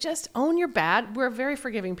 it's just own your bad. We're very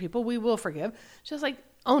forgiving people. We will forgive. Just like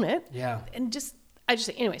own it. Yeah. And I just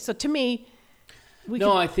think, anyway, so to me,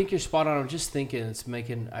 I think you're spot on. I'm just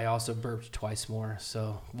thinking I also burped twice more.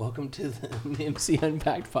 So welcome to the MC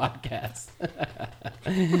Unpacked podcast.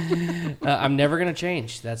 I'm never going to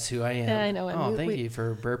change. That's who I am. I know. Thank you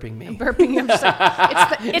for burping me. Burping.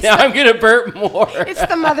 I'm going to burp more. It's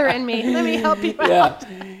the mother in me. Let me help you out.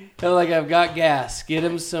 Like, I've got gas. Get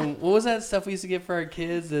him some, what was that stuff we used to get for our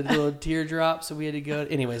kids? The little teardrops. So we had to go.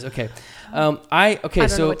 Anyways, okay.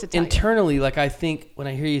 So internally, like, I think when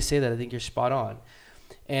I hear you say that, I think you're spot on.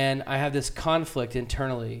 And I have this conflict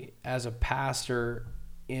internally as a pastor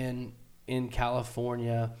in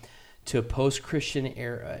California to a post-Christian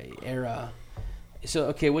era. So,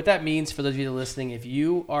 okay, what that means for those of you that are listening, if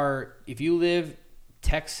you live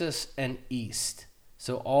Texas and east,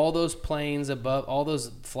 so all those plains above, all those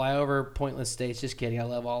flyover pointless states, just kidding, I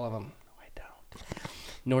love all of them. No, I don't.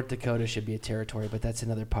 North Dakota should be a territory, but that's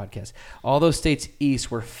another podcast. All those states east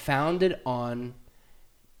were founded on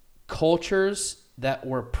cultures that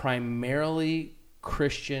were primarily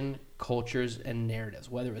Christian cultures and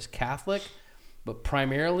narratives, whether it was Catholic, but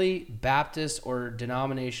primarily Baptist or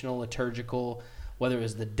denominational, liturgical, whether it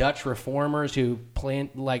was the Dutch reformers who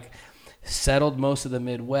settled most of the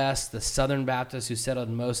Midwest, the Southern Baptists who settled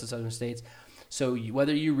most of the southern states. So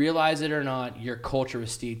whether you realize it or not, your culture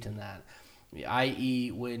was steeped in that.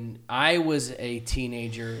 I.e., when I was a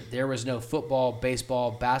teenager, there was no football,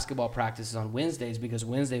 baseball, basketball practices on Wednesdays because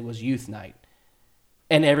Wednesday was youth night.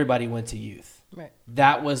 And everybody went to youth. Right.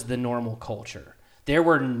 That was the normal culture. There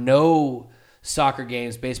were no soccer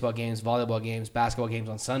games, baseball games, volleyball games, basketball games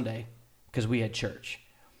on Sunday because we had church.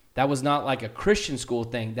 That was not like a Christian school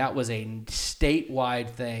thing. That was a statewide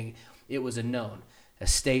thing. It was a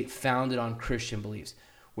state founded on Christian beliefs.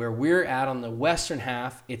 Where we're at on the western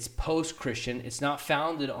half, it's post-Christian. It's not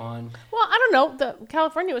founded on... Well, I don't know.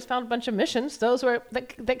 California was founded a bunch of missions. Those were the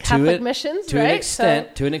Catholic missions, to right?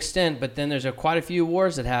 To an extent, but then there's quite a few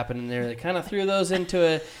wars that happened in there that kind of threw those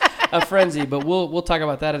into a frenzy. But we'll talk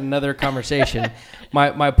about that in another conversation.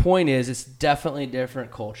 My point is, it's definitely a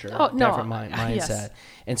different culture, different mindset. Yes.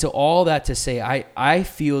 And so all that to say, I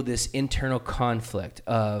feel this internal conflict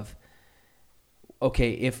of...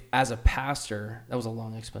 Okay, if as a pastor, that was a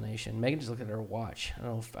long explanation. Megan just looked at her watch.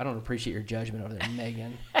 I don't appreciate your judgment over there,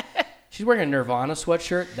 Megan. She's wearing a Nirvana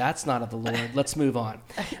sweatshirt. That's not of the Lord. Let's move on.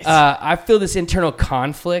 I feel this internal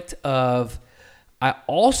conflict of I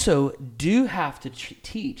also do have to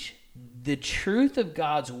teach the truth of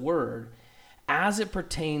God's word as it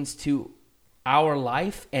pertains to our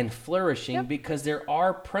life and flourishing, Yep. because there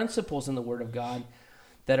are principles in the Word of God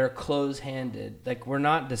that are close-handed. Like, we're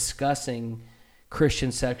not discussing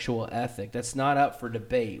Christian sexual ethic. That's not up for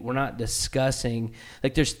debate. We're not discussing,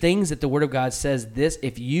 like, there's things that the Word of God says, this,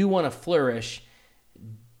 if you want to flourish,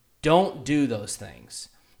 don't do those things.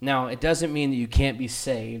 Now, it doesn't mean that you can't be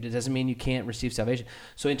saved. It doesn't mean you can't receive salvation.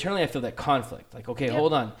 So internally, I feel that conflict. Like, okay,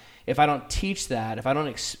 hold on. If I don't teach that, if I don't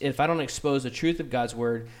expose the truth of God's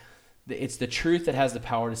Word, it's the truth that has the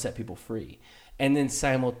power to set people free. And then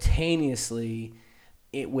simultaneously,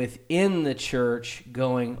 within the church,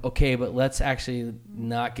 going, okay, but let's actually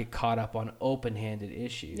not get caught up on open-handed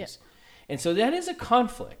issues. Yeah. And so that is a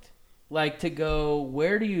conflict. Like, to go,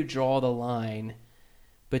 where do you draw the line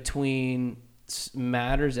between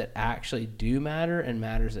matters that actually do matter and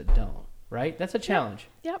matters that don't, right? That's a challenge.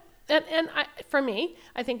 Yep. For me,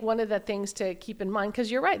 I think one of the things to keep in mind, because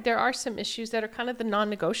you're right, there are some issues that are kind of the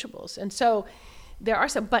non-negotiables. And so there are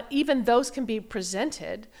some, but even those can be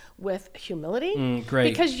presented with humility. Great.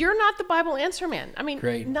 Because you're not the Bible answer man. I mean,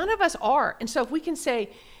 Great. None of us are. And so if we can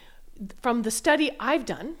say, from the study I've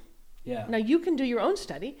done, now you can do your own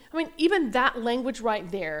study. I mean, even that language right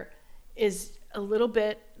there is a little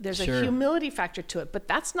bit, there's a humility factor to it, but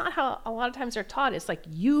that's not how a lot of times they're taught. It's like,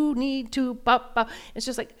 you need to, it's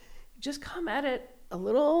just like, just come at it a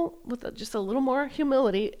little, with just a little more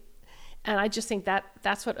humility. And I just think that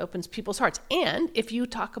that's what opens people's hearts. And if you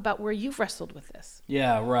talk about where you've wrestled with this.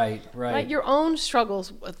 Yeah, right. Your own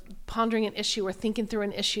struggles with pondering an issue or thinking through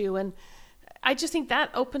an issue. And I just think that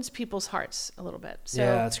opens people's hearts a little bit. So,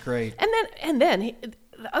 yeah, that's great. And then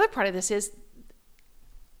the other part of this is,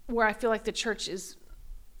 where I feel like the church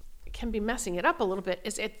can be messing it up a little bit,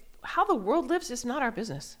 is how the world lives is not our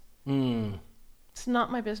business. It's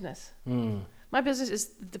not my business. My business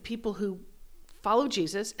is the people who follow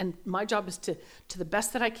Jesus, and my job is to the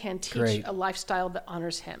best that I can, teach a lifestyle that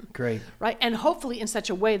honors him. Great. Right? And hopefully in such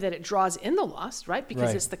a way that it draws in the lost, right?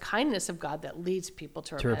 Because it's the kindness of God that leads people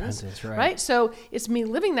to repentance. Right? So it's me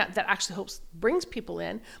living that actually brings people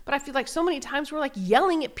in. But I feel like so many times we're like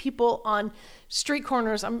yelling at people on street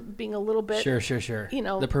corners. I'm being a little bit... Sure. You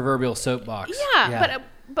know... The proverbial soapbox. Yeah.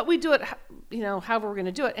 But we do it, however we're going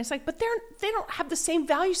to do it. And it's like, but they don't have the same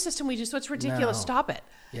value system we do, so it's ridiculous. No. Stop it.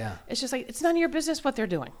 Yeah. It's just like, it's none of your business what they're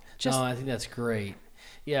doing. No, I think that's great.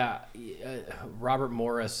 Yeah. Robert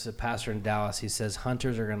Morris, a pastor in Dallas, he says,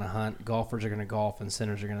 hunters are going to hunt, golfers are going to golf, and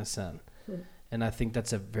sinners are going to sin. And I think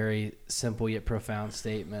that's a very simple yet profound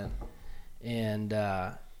statement. And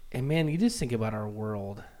man, you just think about our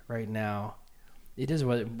world right now. It is,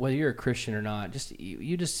 whether you're a Christian or not,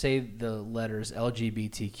 you just say the letters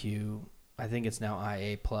LGBTQ. I think it's now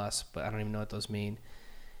IA+, but I don't even know what those mean.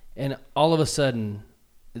 And all of a sudden,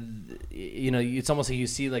 it's almost like you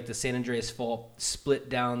see like the San Andreas Fault split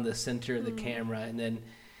down the center of the camera, and then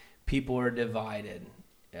people are divided.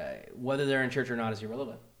 Whether they're in church or not is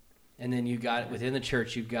irrelevant. And then within the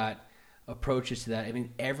church, you've got approaches to that. I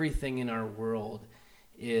mean, everything in our world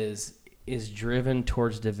is driven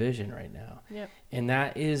towards division right now. Yep. And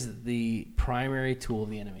that is the primary tool of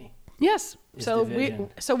the enemy. Yes. So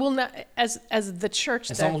we'll not, as the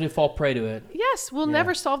church, as long as we fall prey to it. Yes, we'll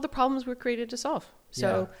never solve the problems we're created to solve.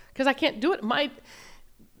 So, because I can't do it. My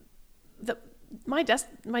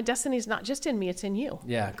destiny is not just in me; it's in you.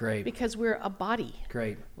 Yeah, great. Because we're a body.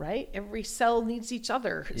 Great. Right. Every cell needs each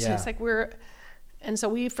other. So it's like and so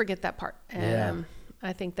we forget that part. And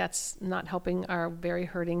I think that's not helping our very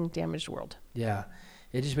hurting, damaged world. Yeah.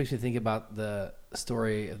 It just makes me think about the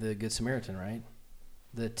story of the Good Samaritan, right?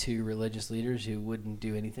 The two religious leaders who wouldn't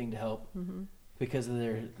do anything to help because of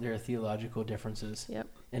their theological differences. Yep.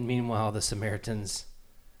 And meanwhile, the Samaritans,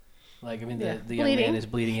 the young man is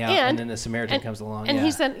bleeding out, and then the Samaritan comes along. And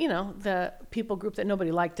he's then, the people group that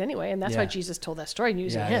nobody liked anyway, and that's why Jesus told that story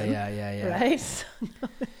using him. Yeah. Right?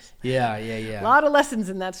 Yeah. A lot of lessons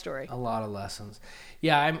in that story. A lot of lessons.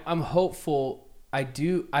 Yeah, I'm hopeful.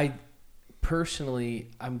 I personally,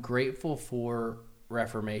 I'm grateful for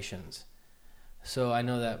reformations. So I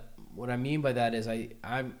know that what I mean by that is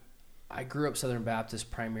I grew up Southern Baptist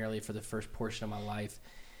primarily for the first portion of my life,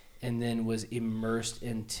 and then was immersed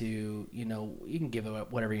into, you can give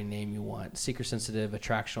it whatever name you want, seeker-sensitive,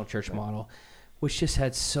 attractional church model, which just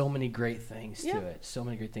had so many great things to it, so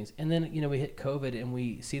many great things. And then, we hit COVID and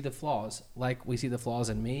we see the flaws, like we see the flaws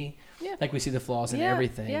in me, like we see the flaws in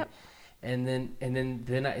everything. Yep. And then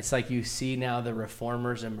it's like you see now the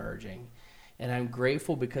reformers emerging. And I'm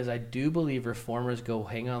grateful because I do believe reformers go,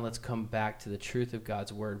 hang on, let's come back to the truth of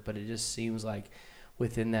God's word. But it just seems like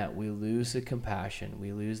within that we lose the compassion,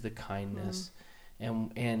 we lose the kindness,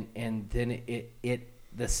 and then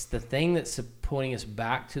the thing that's pointing us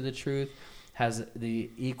back to the truth has the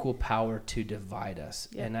equal power to divide us.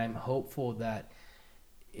 Yeah. And I'm hopeful that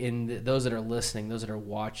those that are listening, those that are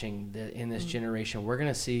watching in this generation, we're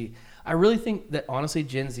going to see, I really think that honestly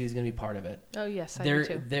Gen Z is going to be part of it. Oh yes, I do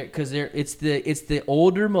too. Because it's the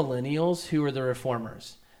older millennials who are the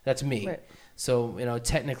reformers. That's me. Right. So,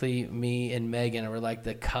 technically me and Megan are like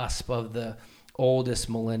the cusp of the oldest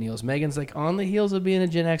millennials. Megan's like on the heels of being a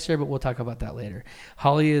Gen Xer, but we'll talk about that later.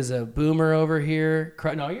 Holly is a boomer over here.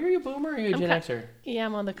 No, you're a boomer or you're a Gen Xer? Yeah,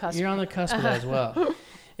 I'm on the cusp. You're on the cusp of that as well.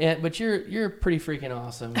 But you're pretty freaking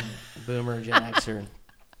awesome boomer, Gen Xer.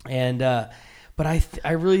 And but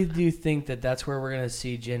I really do think that that's where we're going to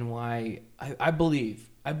see Gen Y. I believe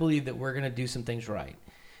that we're going to do some things right.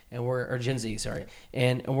 Or Gen Z, sorry.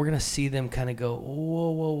 And we're going to see them kind of go,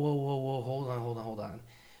 whoa, hold on.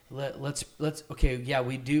 Let's okay, yeah,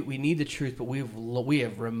 we need the truth, but we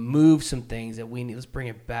have removed some things that we need. Let's bring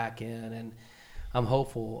it back in, and I'm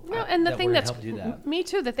hopeful. And the that thing we're that's help do that. Me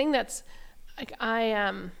too. The thing that's like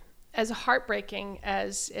as heartbreaking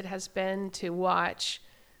as it has been to watch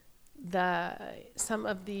some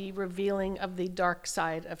of the revealing of the dark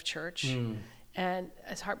side of church, and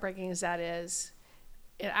as heartbreaking as that is,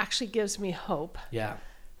 it actually gives me hope. Yeah.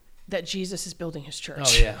 That Jesus is building his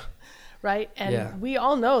church. Oh yeah. Right? And we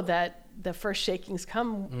all know that the first shakings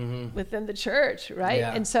come within the church, right?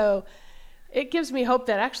 Yeah. And so it gives me hope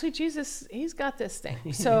that actually Jesus, he's got this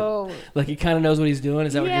thing. So like he kind of knows what he's doing.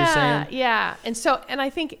 Is that what you're saying? Yeah. And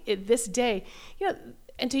I think this day,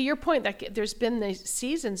 and to your point, that there's been the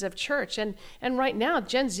seasons of church, and right now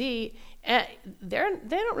Gen Z, they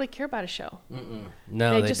don't really care about a show.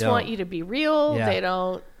 No, they just don't. want you to be real. Yeah. They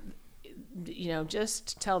don't,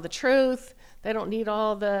 just tell the truth. They don't need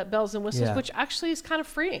all the bells and whistles, which actually is kind of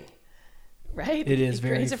freeing, right? It is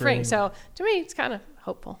very freeing. So to me, it's kind of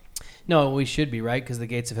hopeful. No, we should be, right? Because the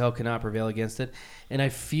gates of hell cannot prevail against it. And I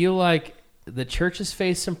feel like the church has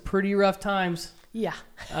faced some pretty rough times. Yeah.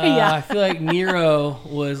 I feel like Nero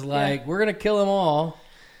was like, we're going to kill them all.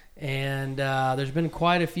 And there's been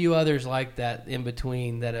quite a few others like that in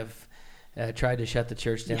between that have tried to shut the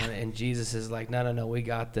church down. Yeah. And Jesus is like, no, we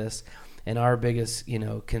got this. And our biggest,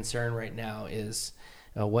 concern right now is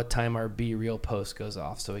what time our Be Real post goes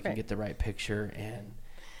off so we can get the right picture and,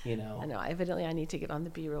 I know. Evidently, I need to get on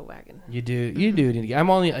the Be Real wagon. You do. You do need to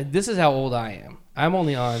get. This is how old I am. I'm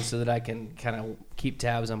only on so that I can kind of keep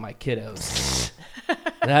tabs on my kiddos.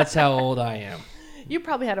 That's how old I am. You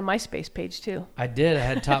probably had a MySpace page too. I did. I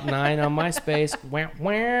had top 9 on MySpace.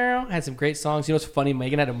 Wow. Had some great songs. You know what's funny?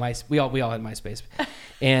 Megan had a MySpace. We all had MySpace,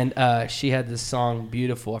 and she had this song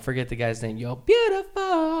 "Beautiful." I forget the guy's name. Yo,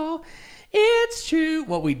 beautiful. It's true.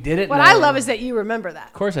 What we didn't know. What I love is that you remember that.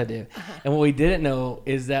 Of course I do. And what we didn't know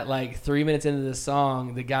is that like 3 minutes into the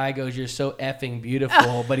song, the guy goes, "You're so effing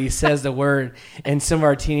beautiful," but he says the word, and some of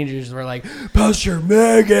our teenagers were like, "Pastor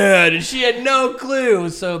Megan," and she had no clue. It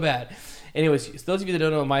was so bad. Anyways, those of you that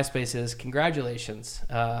don't know what MySpace is, congratulations.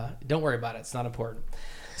 Don't worry about it. It's not important.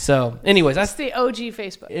 So, anyways, that's the OG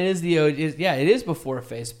Facebook. It is the OG. It is before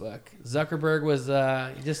Facebook. Zuckerberg was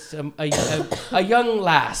just a young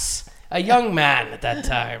lass, a young man at that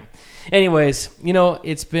time. Anyways,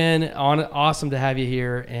 it's been awesome to have you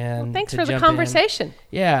here, and thanks for the conversation.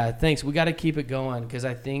 Yeah, thanks. We got to keep it going because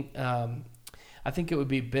I think it would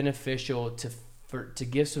be beneficial to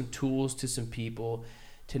give some tools to some people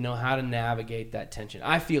to know how to navigate that tension.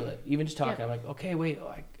 I feel it. Even just talking, I'm like, okay, wait,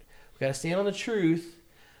 we got to stand on the truth,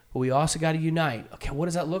 but we also got to unite. Okay, what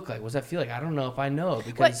does that look like? What does that feel like? I don't know if I know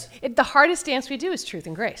because the hardest dance we do is truth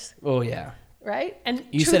and grace. Oh yeah. Right? And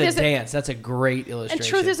you said a dance. That's a great illustration. And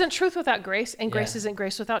truth isn't truth without grace, and grace isn't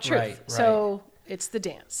grace without truth. Right. So it's the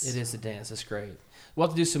dance. It is the dance. That's great. We'll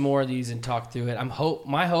have to do some more of these and talk through it.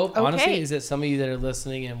 My hope, honestly, is that some of you that are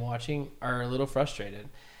listening and watching are a little frustrated.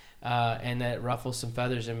 And that ruffles some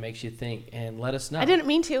feathers and makes you think, and let us know. I didn't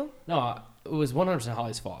mean to. No, it was 100%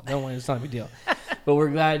 Holly's fault. Don't worry, it's not a big deal. But we're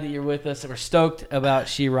glad that you're with us. We're stoked about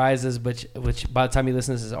She Rises, which by the time you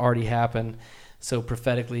listen to this has already happened. So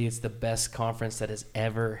prophetically, it's the best conference that has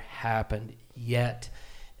ever happened yet.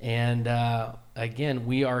 And again,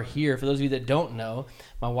 we are here. For those of you that don't know,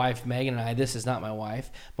 my wife Megan and I, this is not my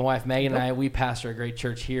wife. My wife Megan and I, we pastor a great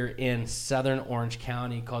church here in Southern Orange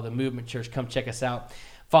County called the Movement Church. Come check us out.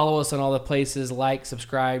 Follow us on all the places, like,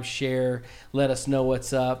 subscribe, share, let us know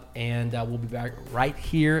what's up, and we'll be back right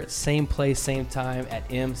here, same place, same time at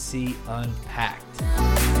MC Unpacked.